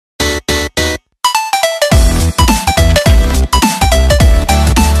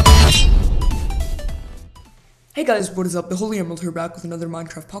guys, what is up? The Holy Emerald here, back with another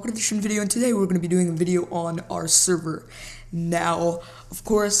Minecraft Pocket Edition video, and today we're going to be doing a video on our server. Now, of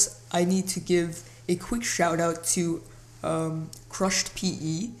course, I need to give a quick shout out to Crushed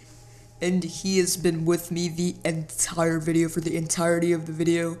PE, and he has been with me the entire video, for the entirety of the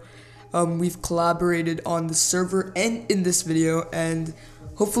video. We've collaborated on the server and in this video, and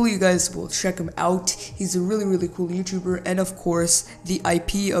hopefully you guys will check him out. He's a really cool YouTuber, and of course the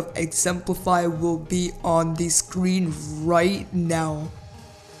IP of Exemplify will be on the screen right now.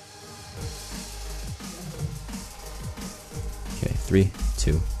 Okay, 3,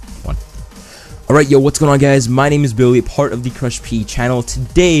 2, 1. Alright, yo, what's going on, guys? My name is Billy, part of the Crush P channel.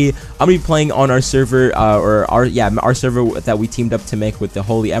 Today, I'm gonna be playing on our server, our server that we teamed up to make with the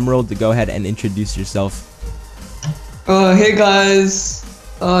Holy Emerald. To go ahead and introduce yourself. Hey guys,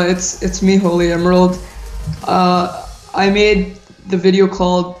 it's me, Holy Emerald. I made the video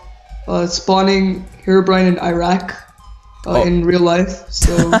called spawning Herobrine in Iraq in real life,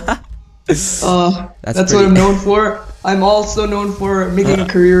 so that's what I'm known for. I'm also known for making a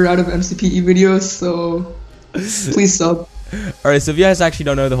career out of MCPE videos, so please sub. Alright, so if you guys actually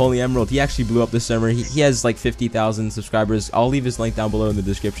don't know the Holy Emerald, he actually blew up this summer. He has like 50,000 subscribers. I'll leave his link down below in the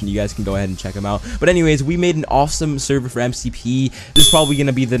description. You guys can go ahead and check him out. But anyways, we made an awesome server for MCPE. This is probably going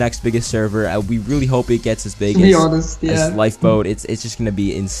to be the next biggest server. We really hope it gets as big as Lifeboat. It's just going to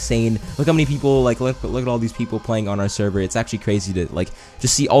be insane. Look how many people, like, look at all these people playing on our server. It's actually crazy to, like,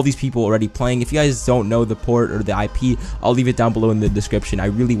 just see all these people already playing. If you guys don't know the port or the IP, I'll leave it down below in the description. I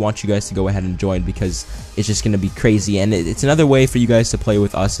really want you guys to go ahead and join, because it's just going to be crazy. And it's another way for you guys to play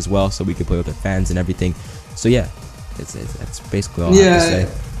with us as well, so we can play with our fans and everything. So yeah, that's basically all I have to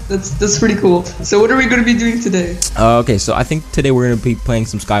say. That's pretty cool. So what are we going to be doing today? Okay, so I think today we're going to be playing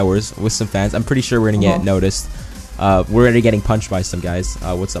some Skywars with some fans. I'm pretty sure we're going to get noticed. We're already getting punched by some guys.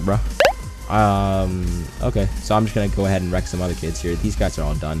 What's up, bro? Okay, so I'm just going to go ahead and wreck some other kids here. These guys are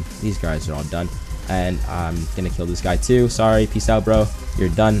all done. And I'm gonna kill this guy too. Sorry, peace out, bro. You're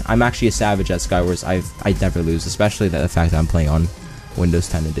done. I'm actually a savage at Skywars. I never lose, especially the fact that I'm playing on Windows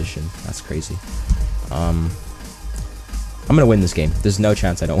 10 edition. That's crazy. I'm gonna win this game. There's no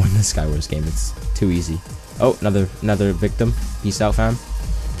chance I don't win this Skywars game. It's too easy. Oh, another victim. Peace out, fam.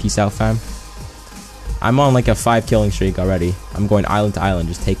 Peace out, fam. I'm on like a 5 killing streak already. I'm going island to island,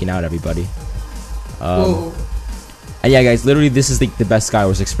 just taking out everybody. Whoa. And yeah, guys, literally this is the best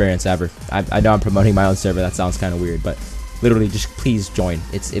Skywars experience ever. I know I'm promoting my own server. That sounds kind of weird, but literally just please join.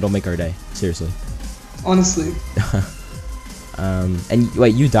 It'll make our day. Seriously. Honestly. And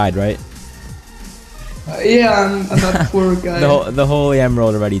wait, you died, right? Yeah, I'm that poor guy. The Holy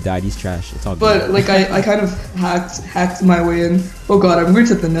Emerald already died. He's trash. It's all good. But like I kind of hacked my way in. Oh god, I'm weird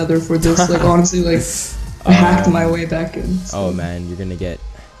to the nether for this. Like honestly, like I hacked my way back in. So. Oh man, you're gonna get.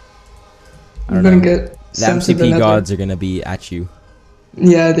 I'm gonna get. The MCP gods are gonna be at you.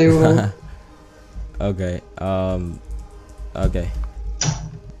 Yeah, they will. Okay. Okay.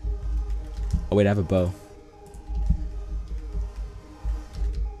 Oh wait, I have a bow.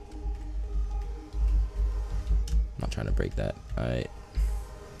 I'm not trying to break that. Alright.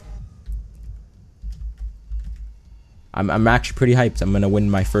 I'm actually pretty hyped. I'm gonna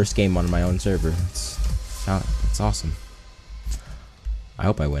win my first game on my own server. It's awesome. I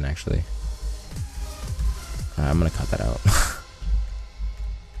hope I win, actually. I'm gonna cut that out.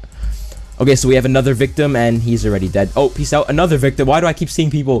 Okay, so we have another victim, and he's already dead. Oh, peace out. Another victim. Why do I keep seeing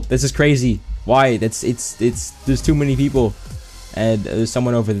people? This is crazy. Why? There's too many people. And there's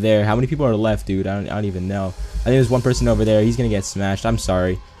someone over there. How many people are left, dude? I don't even know. I think there's one person over there. He's gonna get smashed. I'm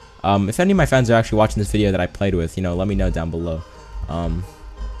sorry. If any of my fans are actually watching this video that I played with, you know, let me know down below.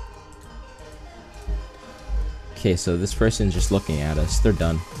 Okay, so this person's just looking at us. They're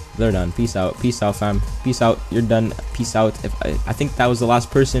done. They're done. Peace out. Peace out, fam. Peace out. You're done. Peace out. I think that was the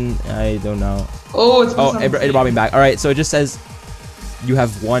last person. I don't know. Oh, it brought me back. All right, so it just says you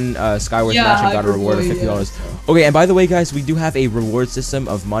have won Skywars match and got a reward of $50. Okay, and by the way, guys, we do have a reward system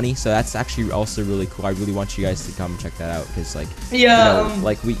of money, so that's actually also really cool. I really want you guys to come check that out, because like you know,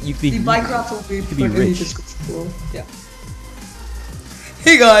 like you could be Minecraft will be rich. Yeah.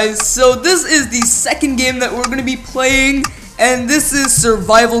 Hey guys, so this is the second game that we're gonna be playing, and this is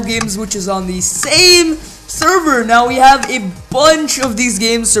survival games, which is on the same server. Now we have a bunch of these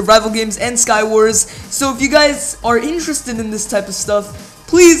games, survival games and Skywars, so if you guys are interested in this type of stuff,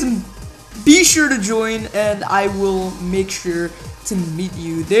 please be sure to join, and I will make sure to meet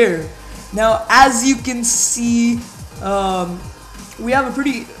you there. Now, as you can see, we have a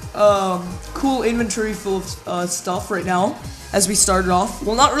pretty cool inventory full of stuff right now. As we started off,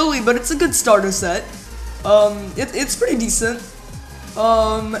 well, not really, but it's a good starter set. It's pretty decent.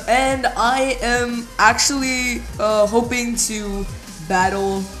 And I am actually hoping to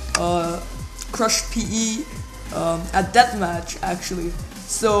battle Crushed PE at deathmatch actually.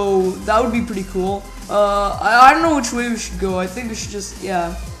 So that would be pretty cool. I don't know which way we should go. I think we should just,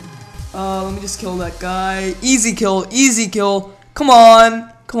 yeah. Let me just kill that guy. Easy kill, easy kill. Come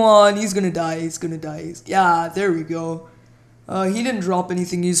on, come on. He's gonna die. He's gonna die. Yeah, there we go. He didn't drop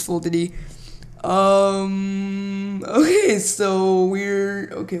anything useful, did he? Okay, so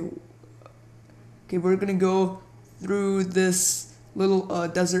okay, we're gonna go through this little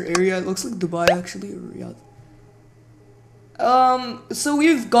desert area. It looks like Dubai actually, or Riyadh. So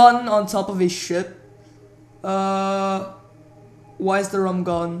we've gotten on top of a ship. Why is the rum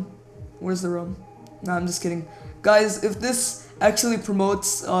gone? Where's the rum? Nah, I'm just kidding. Guys, if this actually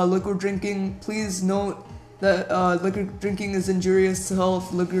promotes liquor drinking, please note that liquor drinking is injurious to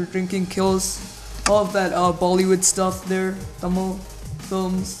health. Liquor drinking kills. All of that Bollywood stuff there, Tamil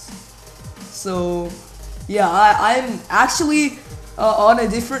films. So yeah, I'm actually on a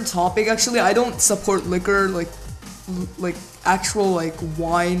different topic. Actually, I don't support liquor, like actual like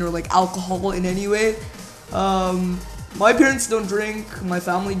wine or like alcohol in any way. My parents don't drink, my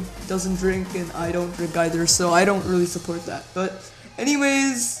family doesn't drink, and I don't drink either, so I don't really support that. But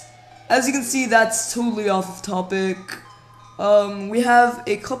anyways, as you can see, that's totally off of topic. We have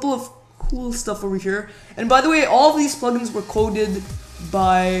a couple of cool stuff over here. And by the way, all of these plugins were coded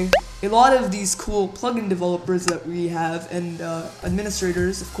by a lot of these cool plugin developers that we have, and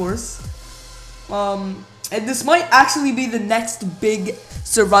administrators, of course. And this might actually be the next big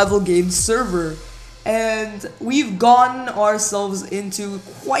survival game server. And we've gotten ourselves into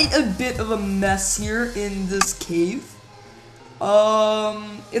quite a bit of a mess here in this cave.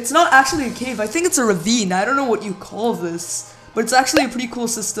 It's not actually a cave, I think it's a ravine. I don't know what you call this, but it's actually a pretty cool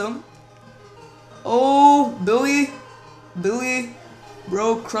system. Oh, Billy,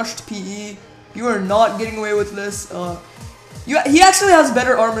 bro, Crushed PE, you are not getting away with this. He actually has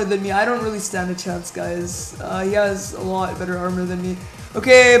better armor than me. I don't really stand a chance, guys. He has a lot better armor than me.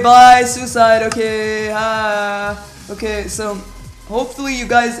 Okay, bye, suicide. Okay, okay, so hopefully you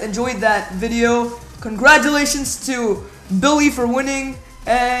guys enjoyed that video. Congratulations to Billy for winning,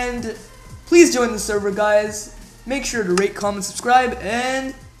 and please join the server, guys. Make sure to rate, comment, subscribe,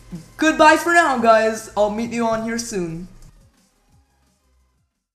 and goodbye for now, guys. I'll meet you on here soon.